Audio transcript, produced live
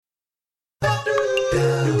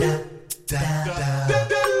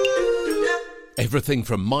Everything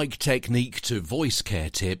from mic technique to voice care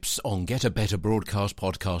tips on Get a Better Broadcast,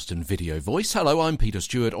 Podcast and Video Voice. Hello, I'm Peter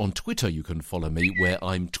Stewart. On Twitter, you can follow me where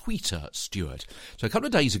I'm Tweeter Stewart. So a couple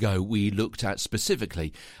of days ago, we looked at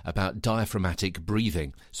specifically about diaphragmatic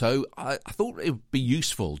breathing. So I thought it would be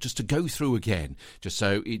useful just to go through again, just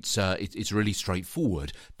so it's really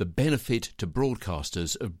straightforward, the benefit to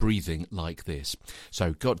broadcasters of breathing like this.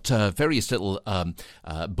 So got various little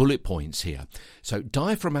bullet points here. So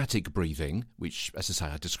diaphragmatic breathing, which, as I say,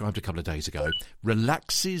 I described a couple of days ago,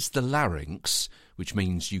 relaxes the larynx, which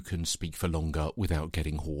means you can speak for longer without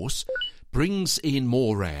getting hoarse, brings in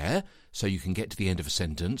more air, so you can get to the end of a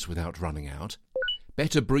sentence without running out.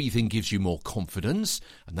 Better breathing gives you more confidence,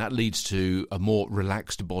 and that leads to a more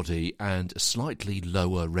relaxed body and a slightly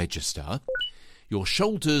lower register. Your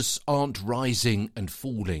shoulders aren't rising and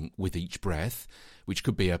falling with each breath, which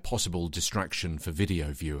could be a possible distraction for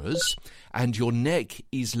video viewers, and your neck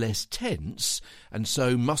is less tense, and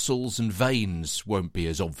so muscles and veins won't be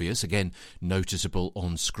as obvious, again, noticeable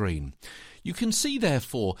on screen. You can see,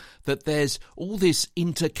 therefore, that there's all this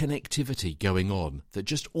interconnectivity going on, that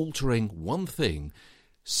just altering one thing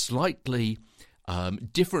slightly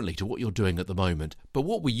differently to what you're doing at the moment. But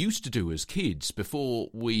what we used to do as kids, before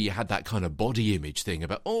we had that kind of body image thing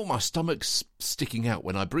about, oh, my stomach's sticking out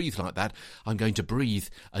when I breathe like that, I'm going to breathe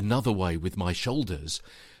another way with my shoulders.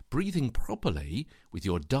 Breathing properly with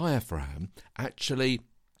your diaphragm actually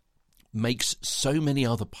makes so many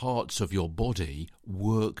other parts of your body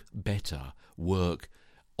work better, work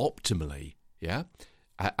optimally, yeah?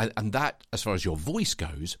 And that, as far as your voice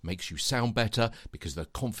goes, makes you sound better because of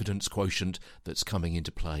the confidence quotient that's coming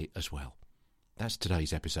into play as well. That's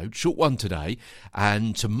today's episode, short one today.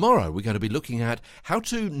 And tomorrow we're going to be looking at how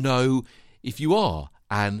to know if you are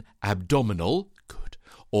an abdominal, good,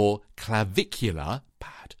 or clavicular,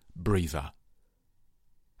 bad, breather.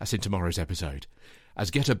 That's in tomorrow's episode,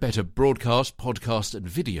 as Get a Better Broadcast, Podcast and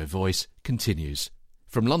Video Voice continues.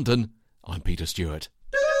 From London, I'm Peter Stewart.